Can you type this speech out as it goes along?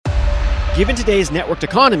Given today's networked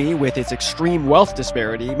economy with its extreme wealth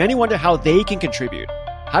disparity, many wonder how they can contribute.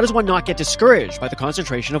 How does one not get discouraged by the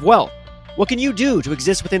concentration of wealth? What can you do to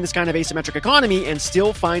exist within this kind of asymmetric economy and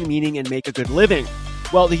still find meaning and make a good living?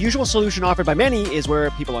 Well, the usual solution offered by many is where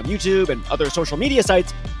people on YouTube and other social media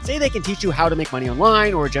sites say they can teach you how to make money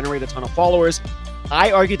online or generate a ton of followers.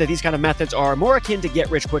 I argue that these kind of methods are more akin to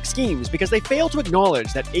get-rich-quick schemes because they fail to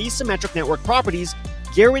acknowledge that asymmetric network properties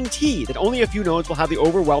guarantee that only a few nodes will have the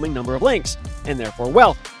overwhelming number of links, and therefore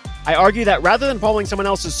wealth. I argue that rather than following someone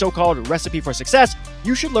else's so-called recipe for success,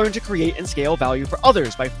 you should learn to create and scale value for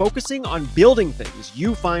others by focusing on building things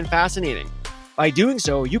you find fascinating. By doing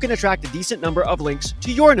so, you can attract a decent number of links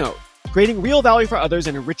to your node, creating real value for others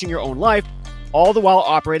and enriching your own life, all the while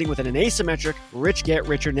operating within an asymmetric,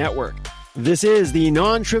 rich-get-richer network. This is the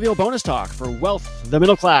non-trivial bonus talk for wealth, the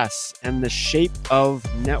middle class, and the shape of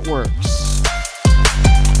networks.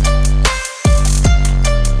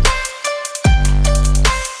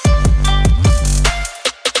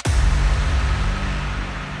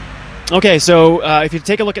 Okay, so if you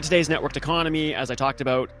take a look at today's networked economy, as I talked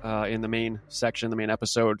about in the main section, the main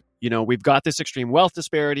episode, we've got this extreme wealth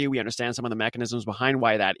disparity. We understand some of the mechanisms behind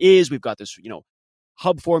why that is. We've got this,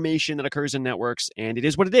 hub formation that occurs in networks, and it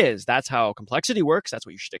is what it is. That's how complexity works. That's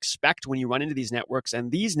what you should expect when you run into these networks,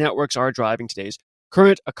 and these networks are driving today's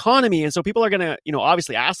current economy. And so people are going to,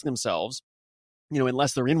 obviously ask themselves,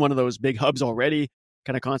 unless they're in one of those big hubs already,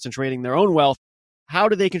 kind of concentrating their own wealth, how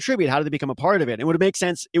do they contribute? How do they become a part of it? And it would make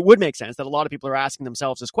sense that a lot of people are asking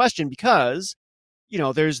themselves this question because,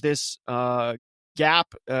 there's this gap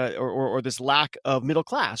or this lack of middle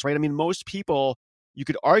class, right? I mean, most people, you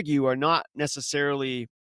could argue, are not necessarily,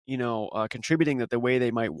 contributing that the way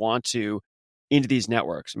they might want to into these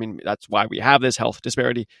networks. I mean, that's why we have this health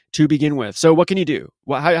disparity to begin with. So what can you do?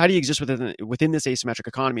 Well, how do you exist within this asymmetric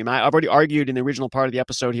economy? I've already argued in the original part of the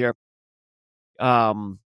episode here,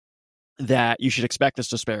 that you should expect this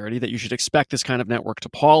disparity, that you should expect this kind of network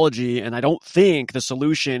topology. And I don't think the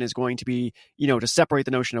solution is going to be, to separate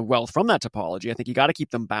the notion of wealth from that topology. I think you got to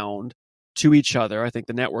keep them bound to each other. I think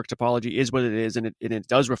the network topology is what it is, and it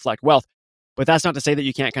does reflect wealth. But that's not to say that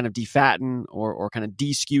you can't kind of defatten or kind of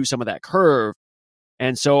de-skew some of that curve.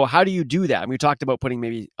 And so how do you do that? I mean, we talked about putting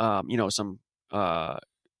maybe, some kind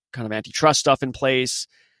of antitrust stuff in place,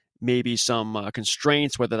 maybe some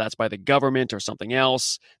constraints, whether that's by the government or something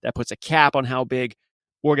else that puts a cap on how big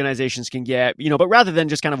organizations can get, but rather than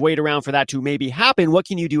just kind of wait around for that to maybe happen, what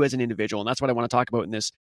can you do as an individual? And that's what I want to talk about in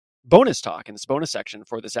this bonus talk, in this bonus section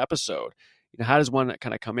for this episode. How does one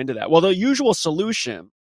kind of come into that? Well, the usual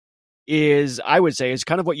solution is, I would say, is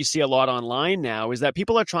kind of what you see a lot online now, is that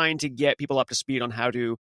people are trying to get people up to speed on how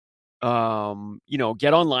to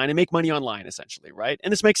get online and make money online, essentially, right?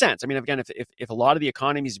 And this makes sense. I mean, again, if a lot of the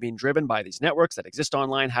economy is being driven by these networks that exist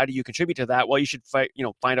online, how do you contribute to that? Well, you should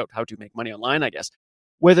find out how to make money online, I guess.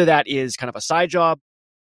 Whether that is kind of a side job,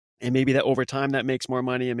 and maybe that over time that makes more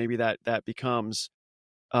money, and maybe that becomes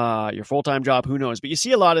your full-time job, who knows? But you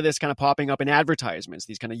see a lot of this kind of popping up in advertisements,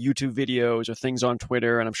 these kind of YouTube videos or things on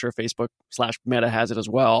Twitter, and I'm sure Facebook/Meta has it as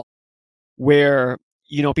well, where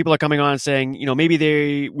people are coming on and saying, maybe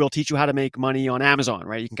they will teach you how to make money on Amazon,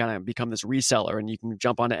 right? You can kind of become this reseller and you can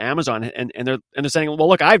jump onto Amazon, and they're saying, well,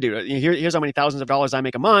 look, I do it. Here's how many thousands of dollars I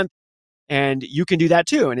make a month, and you can do that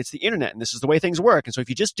too. And it's the internet, and this is the way things work. And so if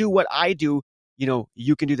you just do what I do,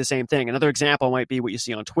 you can do the same thing. Another example might be what you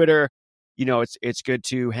see on Twitter. It's good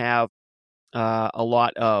to have a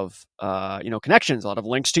lot of connections, a lot of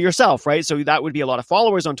links to yourself, right? So that would be a lot of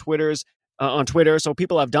followers on Twitter. So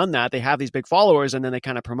people have done that. They have these big followers, and then they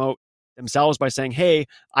kind of promote themselves by saying, hey,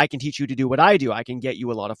 I can teach you to do what I do. I can get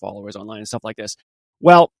you a lot of followers online and stuff like this.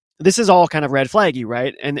 Well, this is all kind of red flaggy,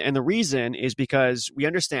 right? And the reason is because we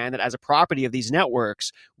understand that as a property of these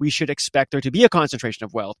networks, we should expect there to be a concentration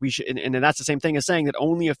of wealth. And that's the same thing as saying that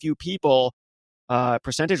only a few people,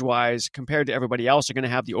 percentage-wise, compared to everybody else, are going to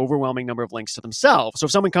have the overwhelming number of links to themselves. So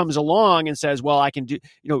if someone comes along and says, well, I can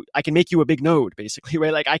I can make you a big node, basically,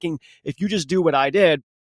 right? Like if you just do what I did,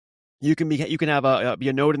 you can have be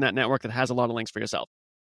a node in that network that has a lot of links for yourself.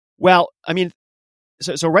 Well, I mean,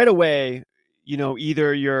 so right away,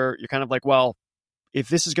 either you're kind of like, well, if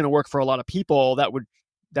this is going to work for a lot of people, that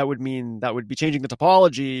would mean that would be changing the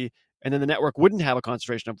topology, and then the network wouldn't have a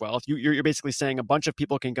concentration of wealth. You're basically saying a bunch of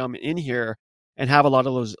people can come in here and have a lot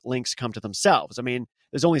of those links come to themselves. I mean,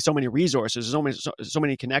 there's only so many resources, there's only so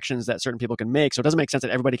many connections that certain people can make. So it doesn't make sense that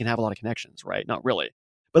everybody can have a lot of connections, right? Not really.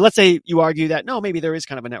 But let's say you argue that, no, maybe there is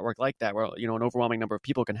kind of a network like that where, an overwhelming number of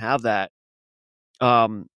people can have that.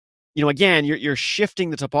 again, you're shifting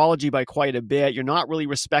the topology by quite a bit. You're not really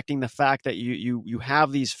respecting the fact that you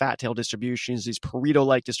have these fat tail distributions, these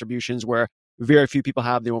Pareto-like distributions where very few people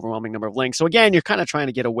have the overwhelming number of links. So again, you're kind of trying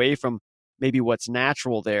to get away from maybe what's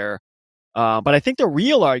natural there. But I think the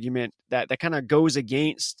real argument that kind of goes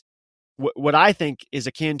against what I think is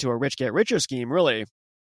akin to a rich get richer scheme really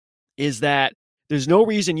is that there's no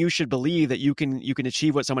reason you should believe that you can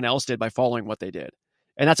achieve what someone else did by following what they did.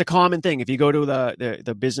 And that's a common thing. If you go to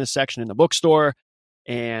the business section in the bookstore,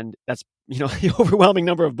 and that's, the overwhelming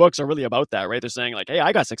number of books are really about that, right? They're saying like, hey,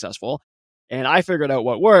 I got successful and I figured out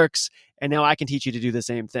what works, and now I can teach you to do the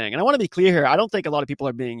same thing. And I want to be clear here. I don't think a lot of people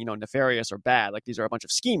are being, nefarious or bad. Like these are a bunch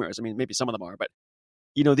of schemers. I mean, maybe some of them are, but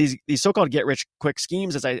these so-called get rich quick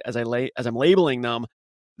schemes, as I'm labeling them,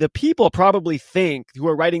 the people probably think, who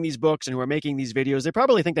are writing these books and who are making these videos, they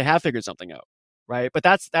probably think they have figured something out, right? But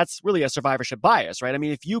that's really a survivorship bias, right? I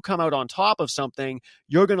mean, if you come out on top of something,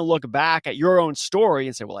 you're going to look back at your own story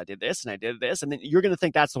and say, well, I did this and I did this, and then you're going to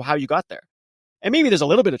think that's how you got there. And maybe there's a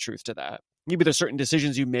little bit of truth to that. Maybe there's certain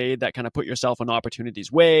decisions you made that kind of put yourself in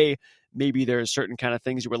opportunity's way. Maybe there's certain kind of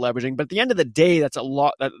things you were leveraging. But at the end of the day, that's a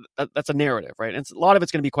lot. That's a narrative, right? And a lot of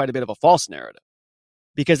it's going to be quite a bit of a false narrative,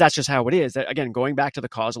 because that's just how it is. Again, going back to the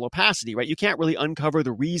causal opacity, right? You can't really uncover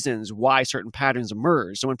the reasons why certain patterns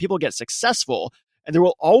emerge. So when people get successful, and there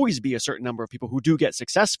will always be a certain number of people who do get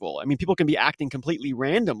successful. I mean, people can be acting completely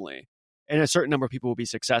randomly, and a certain number of people will be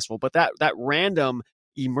successful. But that random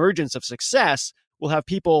emergence of success will have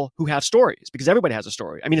people who have stories, because everybody has a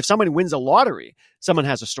story. I mean, if somebody wins a lottery, someone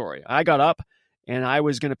has a story. I got up and I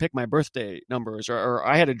was going to pick my birthday numbers, or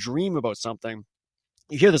I had a dream about something.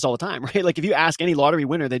 You hear this all the time, right? Like if you ask any lottery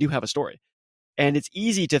winner, they do have a story. And it's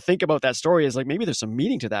easy to think about that story as like, maybe there's some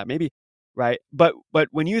meaning to that, maybe, right? But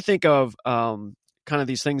when you think of kind of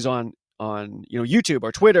these things on YouTube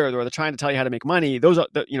or Twitter, where they're trying to tell you how to make money, those are,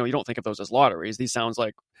 you don't think of those as lotteries. These sounds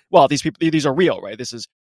like, well, these are real, right? This is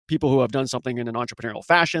people who have done something in an entrepreneurial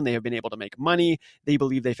fashion. They have been able to make money. They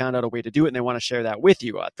believe they found out a way to do it, and they want to share that with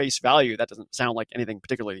you. At face value, that doesn't sound like anything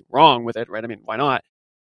particularly wrong with it, right? I mean, why not?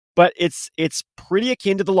 But it's pretty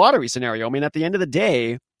akin to the lottery scenario. I mean, at the end of the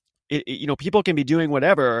day, people can be doing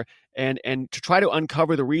whatever, and to try to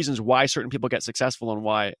uncover the reasons why certain people get successful and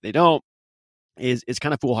why they don't is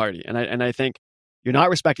kind of foolhardy. And I think you're not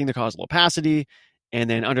respecting the causal opacity. And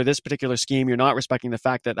then under this particular scheme, you're not respecting the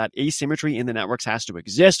fact that asymmetry in the networks has to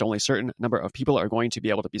exist. Only a certain number of people are going to be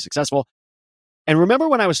able to be successful. And remember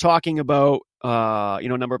when I was talking about,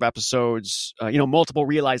 number of episodes, multiple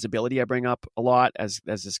realizability, I bring up a lot as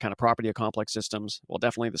this kind of property of complex systems. Well,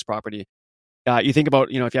 definitely this property. You think about,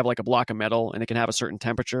 if you have like a block of metal and it can have a certain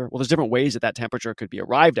temperature, well, there's different ways that temperature could be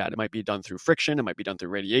arrived at. It might be done through friction. It might be done through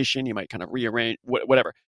radiation. You might kind of rearrange,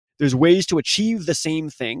 whatever. There's ways to achieve the same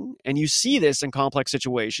thing. And you see this in complex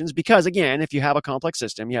situations because, again, if you have a complex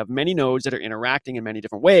system, you have many nodes that are interacting in many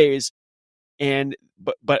different ways. And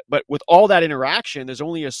but with all that interaction, there's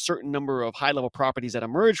only a certain number of high-level properties that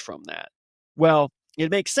emerge from that. Well,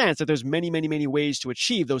 it makes sense that there's many, many, many ways to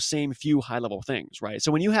achieve those same few high-level things, right?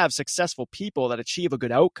 So when you have successful people that achieve a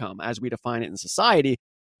good outcome, as we define it in society,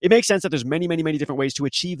 it makes sense that there's many, many, many different ways to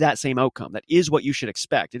achieve that same outcome. That is what you should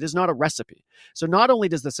expect. It is not a recipe. So not only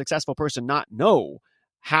does the successful person not know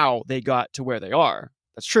how they got to where they are,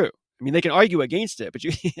 that's true. I mean, they can argue against it, but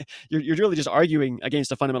you're really just arguing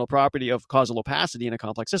against a fundamental property of causal opacity in a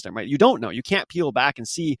complex system, right? You don't know. You can't peel back and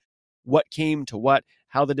see what came to what,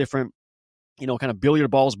 how the different, kind of billiard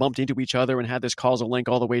balls bumped into each other and had this causal link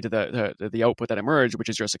all the way to the output that emerged, which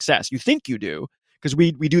is your success. You think you do, because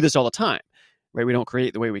we do this all the time, right? We don't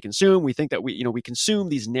create the way we consume. We think that we consume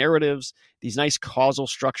these narratives, these nice causal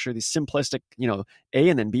structure, these simplistic, A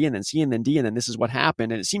and then B and then C and then D, and then this is what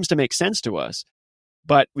happened. And it seems to make sense to us.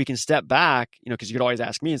 But we can step back, because you could always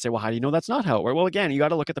ask me and say, well, how do you know that's not how it works? Well, again, you got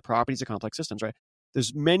to look at the properties of complex systems, right?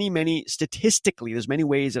 There's statistically, there's many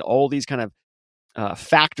ways that all these kind of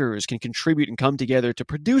factors can contribute and come together to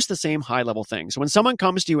produce the same high-level thing. So when someone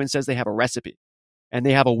comes to you and says they have a recipe and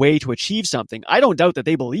they have a way to achieve something, I don't doubt that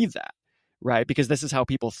they believe that, right? Because this is how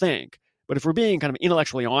people think. But if we're being kind of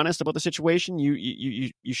intellectually honest about the situation, you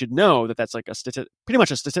should know that that's like pretty much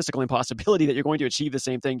a statistical impossibility that you're going to achieve the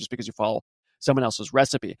same thing just because you follow someone else's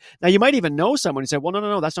recipe. Now, you might even know someone who said, well,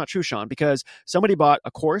 no, that's not true, Sean, because somebody bought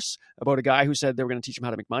a course about a guy who said they were going to teach them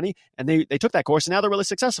how to make money, and they took that course, and now they're really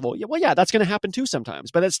successful. Yeah, well, yeah, that's going to happen too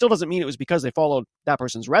sometimes, but that still doesn't mean it was because they followed that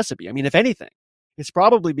person's recipe. I mean, if anything, it's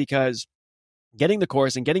probably because getting the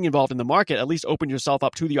course and getting involved in the market at least opened yourself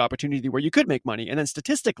up to the opportunity where you could make money. And then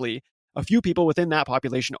statistically, a few people within that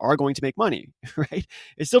population are going to make money, right?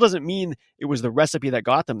 It still doesn't mean it was the recipe that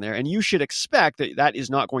got them there. And you should expect that that is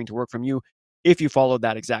not going to work from you if you followed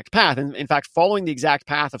that exact path. And in fact, following the exact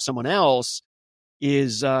path of someone else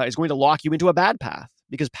is going to lock you into a bad path,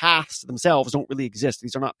 because paths themselves don't really exist.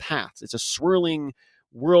 These are not paths. It's a swirling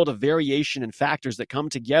world of variation and factors that come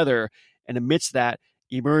together, and amidst that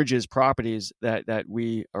emerges properties that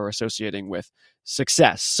we are associating with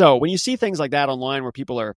success. So when you see things like that online where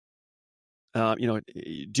people are,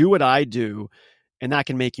 do what I do, and that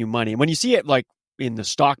can make you money. And when you see it like in the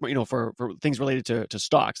stock, for things related to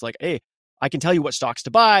stocks, like, hey, I can tell you what stocks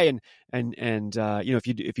to buy, and if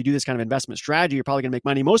you do this kind of investment strategy, you're probably going to make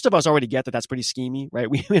money. Most of us already get that that's pretty schemy, right?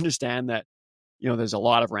 We understand that there's a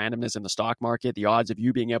lot of randomness in the stock market. The odds of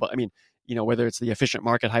you being able, whether it's the efficient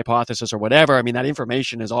market hypothesis or whatever, that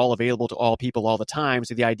information is all available to all people all the time.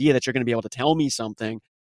 So the idea that you're going to be able to tell me something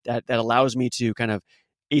that allows me to kind of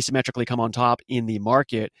asymmetrically come on top in the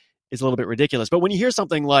market is a little bit ridiculous. But when you hear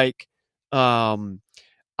something like,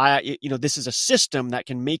 this is a system that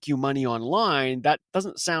can make you money online, that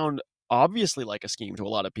doesn't sound obviously like a scheme to a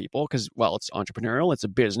lot of people, because, well, it's entrepreneurial, it's a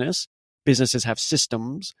business. Businesses have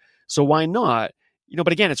systems, so why not?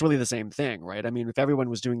 But again, it's really the same thing, right? If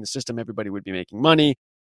everyone was doing the system, everybody would be making money.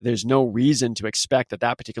 There's no reason to expect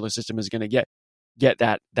that particular system is going to get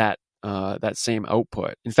that same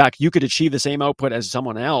output. In fact, you could achieve the same output as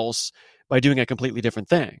someone else by doing a completely different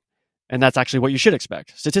thing. And that's actually what you should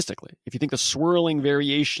expect statistically. If you think the swirling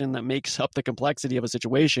variation that makes up the complexity of a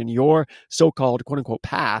situation, your so-called quote unquote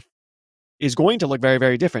path is going to look very,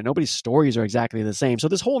 very different. Nobody's stories are exactly the same. So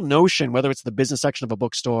this whole notion, whether it's the business section of a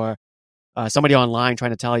bookstore, somebody online trying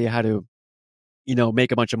to tell you how to,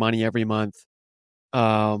 make a bunch of money every month,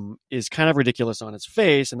 is kind of ridiculous on its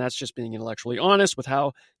face. And that's just being intellectually honest with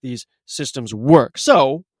how these systems work.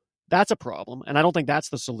 So that's a problem. And I don't think that's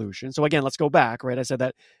the solution. So again, let's go back, right? I said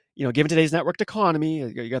that, given today's networked economy,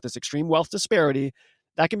 you got this extreme wealth disparity.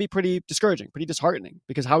 That can be pretty discouraging, pretty disheartening,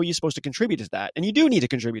 because how are you supposed to contribute to that? And you do need to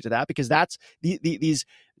contribute to that, because that's these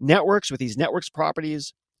networks with these networks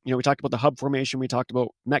properties. We talked about the hub formation. We talked about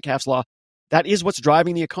Metcalfe's law. That is what's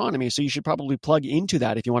driving the economy. So you should probably plug into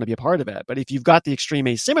that if you want to be a part of it. But if you've got the extreme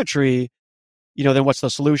asymmetry, then what's the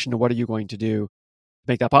solution, and what are you going to do to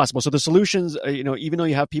make that possible? So the solutions, even though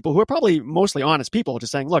you have people who are probably mostly honest people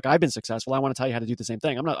just saying, look, I've been successful, I want to tell you how to do the same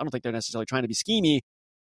thing. I don't think they're necessarily trying to be schemy,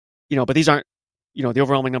 but these aren't, the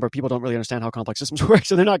overwhelming number of people don't really understand how complex systems work.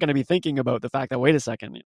 So they're not going to be thinking about the fact that, wait a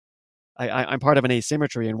second, I'm part of an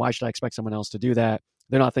asymmetry, and why should I expect someone else to do that?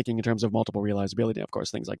 They're not thinking in terms of multiple realizability, of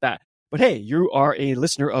course, things like that. But hey, you are a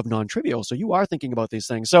listener of Non-Trivial, so you are thinking about these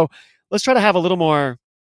things. So let's try to have a little more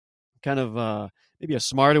kind of maybe a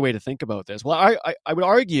smarter way to think about this. Well, I would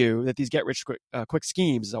argue that these get-rich-quick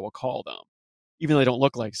schemes, is what we'll call them, even though they don't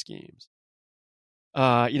look like schemes, they're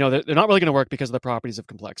not really going to work because of the properties of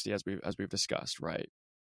complexity, as we've discussed, right?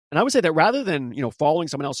 And I would say that rather than following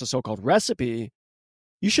someone else's so-called recipe,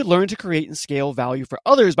 you should learn to create and scale value for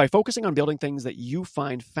others by focusing on building things that you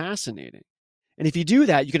find fascinating. And if you do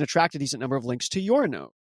that, you can attract a decent number of links to your node.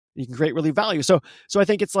 You can create really value. So I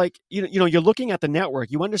think it's like, you're looking at the network.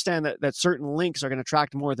 You understand that certain links are going to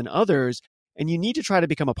attract more than others, and you need to try to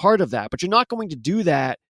become a part of that. But you're not going to do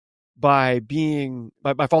that by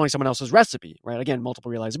following someone else's recipe, right? Again,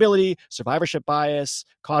 multiple realizability, survivorship bias,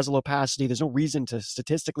 causal opacity. There's no reason to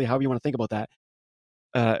statistically, however you want to think about that,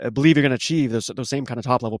 believe you're going to achieve those same kind of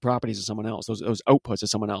top level properties as someone else, those outputs as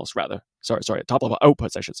someone else, rather. Sorry, top level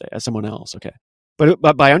outputs, I should say, as someone else. Okay.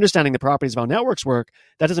 But by understanding the properties of how networks work,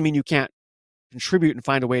 that doesn't mean you can't contribute and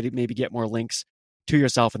find a way to maybe get more links to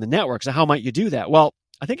yourself in the network. So how might you do that? Well,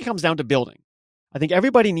 I think it comes down to building. I think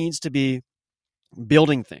everybody needs to be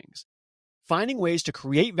building things, finding ways to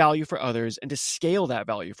create value for others and to scale that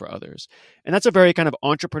value for others. And that's a very kind of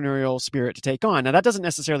entrepreneurial spirit to take on. Now, that doesn't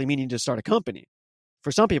necessarily mean you need to start a company.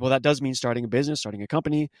 For some people, that does mean starting a business, starting a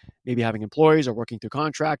company, maybe having employees or working through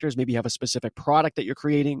contractors. Maybe you have a specific product that you're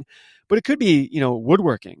creating. But it could be,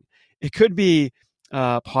 woodworking. It could be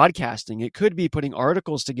podcasting. It could be putting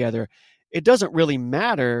articles together. It doesn't really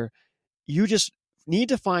matter. You just need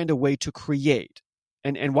to find a way to create.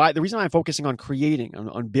 And why the reason I'm focusing on creating,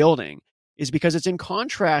 on building, is because it's in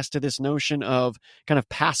contrast to this notion of kind of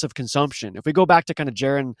passive consumption. If we go back to kind of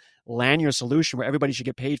Jaron Lanier's solution where everybody should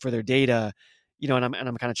get paid for their data, and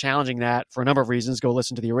I'm kind of challenging that for a number of reasons. Go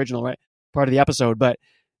listen to the original part of the episode. But,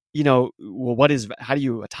 how do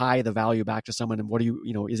you tie the value back to someone, and what do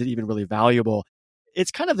you, is it even really valuable? It's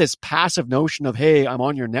kind of this passive notion of, hey, I'm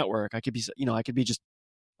on your network. I could be just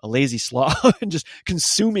a lazy sloth and just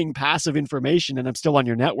consuming passive information, and I'm still on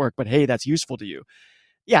your network, but hey, that's useful to you.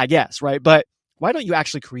 Yeah, I guess, right? But why don't you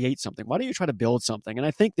actually create something? Why don't you try to build something? And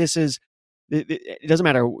I think this is, it doesn't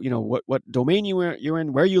matter, what domain you're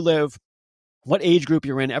in, where you live. what age group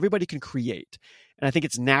you're in, everybody can create. And I think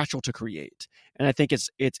it's natural to create. And I think it's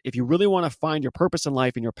if you really want to find your purpose in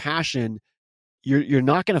life and your passion, you're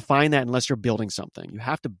not going to find that unless you're building something. You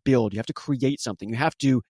have to build, you have to create something. You have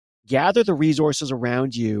to gather the resources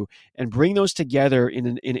around you and bring those together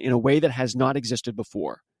in a way that has not existed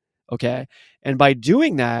before. Okay. And by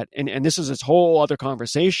doing that, and this is this whole other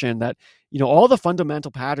conversation that, all the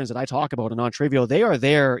fundamental patterns that I talk about in Non-Trivial, they are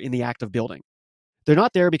there in the act of building. They're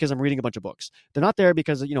not there because I'm reading a bunch of books. They're not there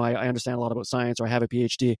because, I understand a lot about science or I have a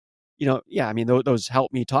PhD. Those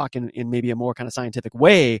help me talk in maybe a more kind of scientific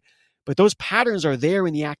way. But those patterns are there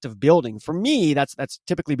in the act of building. For me, that's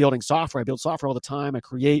typically building software. I build software all the time. I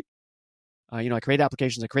create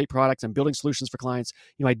applications, I create products, I'm building solutions for clients.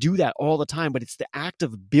 I do that all the time, but it's the act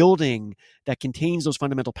of building that contains those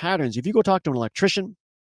fundamental patterns. If you go talk to an electrician,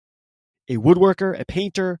 a woodworker, a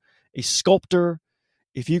painter, a sculptor,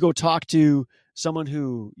 if you go talk to someone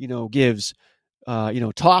who, gives,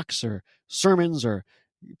 talks or sermons or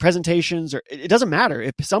presentations, or it doesn't matter.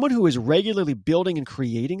 If someone who is regularly building and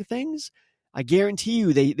creating things, I guarantee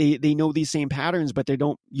you they know these same patterns, but they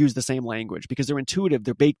don't use the same language because they're intuitive,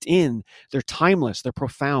 they're baked in, they're timeless, they're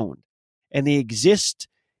profound, and they exist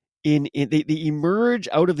they emerge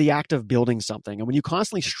out of the act of building something. And when you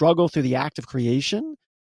constantly struggle through the act of creation,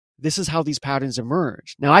 this is how these patterns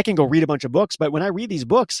emerge. Now, I can go read a bunch of books, but when I read these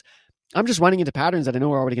books, I'm just running into patterns that I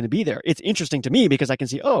know are already going to be there. It's interesting to me because I can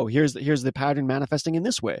see, oh, here's the pattern manifesting in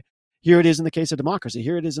this way. Here it is in the case of democracy.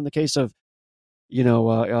 Here it is in the case of,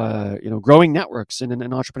 growing networks in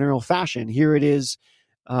an entrepreneurial fashion. Here it is,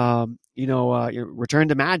 return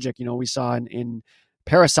to magic. We saw in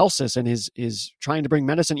Paracelsus and his trying to bring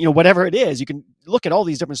medicine, whatever it is. You can look at all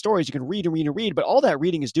these different stories. You can read and read and read, but all that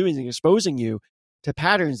reading is doing is exposing you to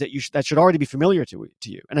patterns that should already be familiar to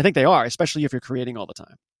you. And I think they are, especially if you're creating all the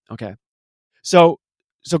time. Okay. So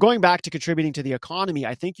going back to contributing to the economy,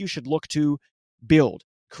 I think you should look to build,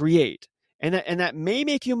 create. And that may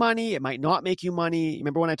make you money. It might not make you money.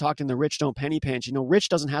 Remember when I talked in the Rich Don't Penny Pinch, rich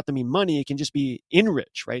doesn't have to mean money. It can just be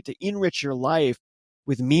enrich, right? To enrich your life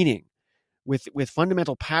with meaning, with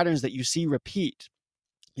fundamental patterns that you see repeat.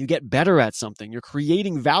 You get better at something. You're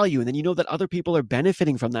creating value. And then you know that other people are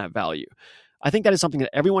benefiting from that value. I think that is something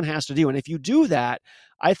that everyone has to do. And if you do that,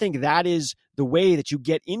 I think that is the way that you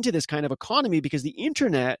get into this kind of economy, because the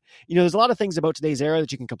internet, there's a lot of things about today's era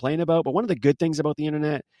that you can complain about. But one of the good things about the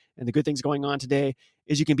internet and the good things going on today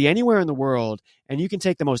is you can be anywhere in the world and you can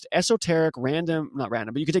take the most esoteric, but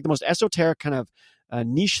you can take the most esoteric kind of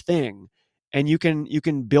niche thing and you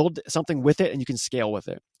can build something with it and you can scale with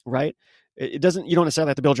it, right? You don't necessarily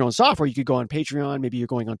have to build your own software. You could go on Patreon. Maybe you're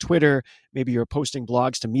going on Twitter. Maybe you're posting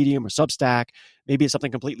blogs to Medium or Substack. Maybe it's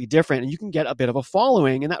something completely different, and you can get a bit of a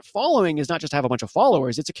following. And that following is not just have a bunch of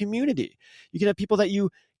followers. It's a community. You can have people that you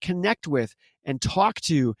connect with and talk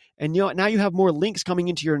to. And now you have more links coming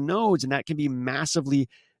into your nodes, and that can be massively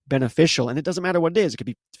beneficial. And it doesn't matter what it is. It could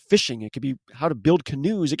be fishing. It could be how to build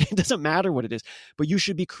canoes. It doesn't matter what it is. But you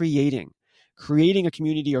should be creating a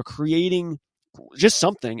community or creating just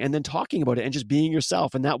something and then talking about it and just being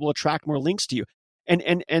yourself, and that will attract more links to you.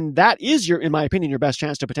 And that is in my opinion, your best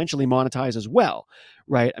chance to potentially monetize as well,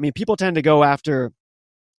 right? I mean, people tend to go after,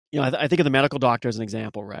 I think of the medical doctor as an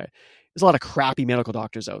example, right? There's a lot of crappy medical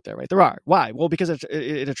doctors out there, right? There are. Why? Well, because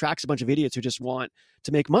it attracts a bunch of idiots who just want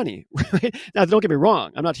to make money, right? Now, don't get me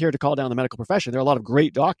wrong. I'm not here to call down the medical profession. There are a lot of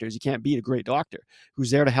great doctors. You can't beat a great doctor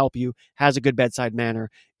who's there to help you, has a good bedside manner,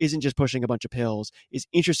 isn't just pushing a bunch of pills, is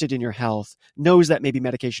interested in your health, knows that maybe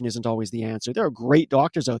medication isn't always the answer. There are great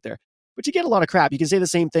doctors out there. But you get a lot of crap. You can say the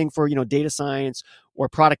same thing for, data science or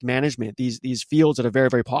product management. These fields that are very,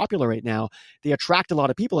 very popular right now, they attract a lot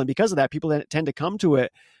of people. And because of that, people tend to come to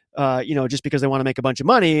it, just because they want to make a bunch of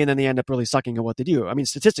money, and then they end up really sucking at what they do. I mean,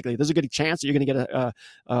 statistically, there's a good chance that you're going to get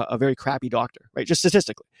a very crappy doctor, right? Just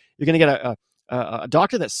statistically. You're going to get a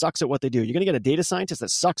doctor that sucks at what they do. You're going to get a data scientist that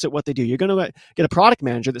sucks at what they do. You're going to get a product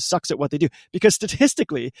manager that sucks at what they do. Because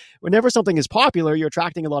statistically, whenever something is popular, you're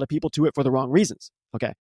attracting a lot of people to it for the wrong reasons,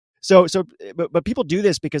 okay? But people do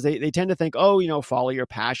this because they tend to think, follow your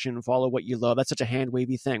passion, follow what you love. That's such a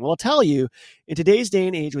hand-wavy thing. Well, I'll tell you, in today's day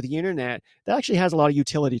and age with the internet, that actually has a lot of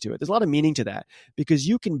utility to it. There's a lot of meaning to that because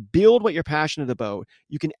you can build what you're passionate about.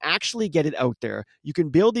 You can actually get it out there. You can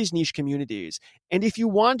build these niche communities. And if you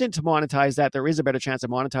wanted to monetize that, there is a better chance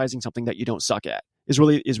of monetizing something that you don't suck at. Is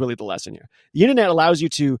really the lesson here. The internet allows you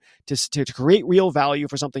to create real value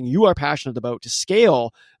for something you are passionate about, to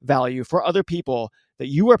scale value for other people that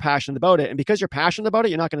you are passionate about it. And because you're passionate about it,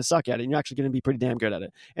 you're not going to suck at it. And you're actually going to be pretty damn good at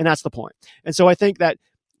it. And that's the point. And so I think that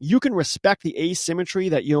you can respect the asymmetry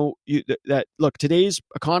that look, today's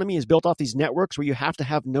economy is built off these networks where you have to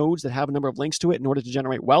have nodes that have a number of links to it in order to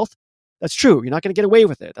generate wealth. That's true. You're not going to get away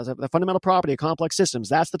with it. That's the fundamental property of complex systems.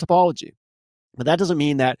 That's the topology. But that doesn't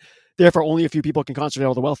mean that, therefore, only a few people can concentrate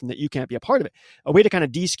all the wealth and that you can't be a part of it. A way to kind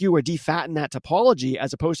of de-skew or defatten that topology,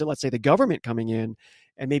 as opposed to, let's say, the government coming in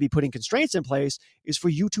and maybe putting constraints in place, is for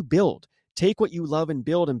you to build. Take what you love and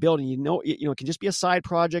build. And it can just be a side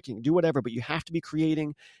project. You can do whatever, but you have to be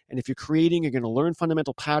creating. And if you're creating, you're going to learn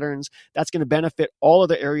fundamental patterns. That's going to benefit all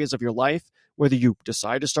other areas of your life, whether you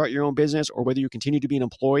decide to start your own business or whether you continue to be an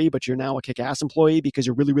employee, but you're now a kick-ass employee because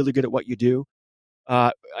you're really, really good at what you do,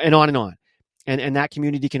 and on and on. And that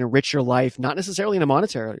community can enrich your life, not necessarily in a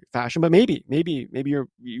monetary fashion, but maybe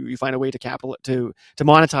you find a way to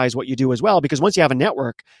monetize what you do as well. Because once you have a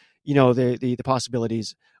network, the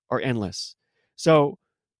possibilities are endless. So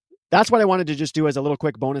that's what I wanted to just do as a little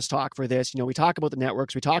quick bonus talk for this. We talk about the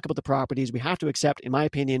networks, we talk about the properties. We have to accept, in my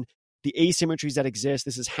opinion, the asymmetries that exist.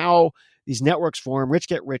 This is how these networks form. Rich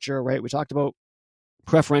get richer, right? We talked about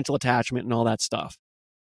preferential attachment and all that stuff.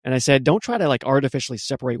 And I said, don't try to artificially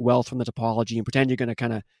separate wealth from the topology and pretend you're going to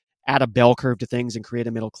kind of add a bell curve to things and create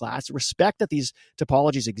a middle class. Respect that these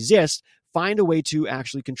topologies exist. Find a way to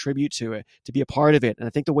actually contribute to it, to be a part of it. And I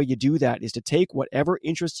think the way you do that is to take whatever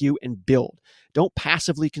interests you and build. Don't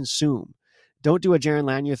passively consume. Don't do a Jaron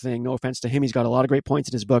Lanier thing. No offense to him. He's got a lot of great points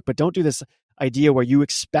in his book, but don't do this idea where you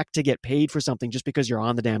expect to get paid for something just because you're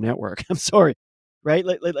on the damn network. I'm sorry, right?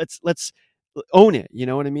 Let's own it. You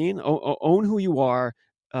know what I mean? Own who you are.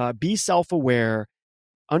 Be self-aware.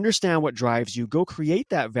 Understand what drives you. Go create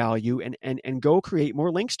that value and go create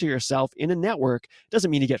more links to yourself in a network.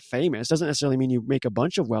 Doesn't mean you get famous. Doesn't necessarily mean you make a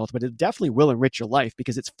bunch of wealth, but it definitely will enrich your life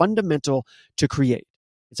because it's fundamental to create.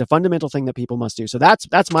 It's a fundamental thing that people must do. So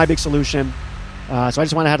that's my big solution. So I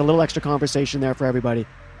just want to have a little extra conversation there for everybody.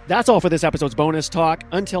 That's all for this episode's bonus talk.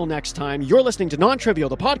 Until next time, you're listening to Non-Trivial,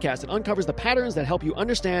 the podcast that uncovers the patterns that help you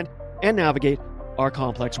understand and navigate our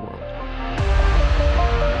complex world.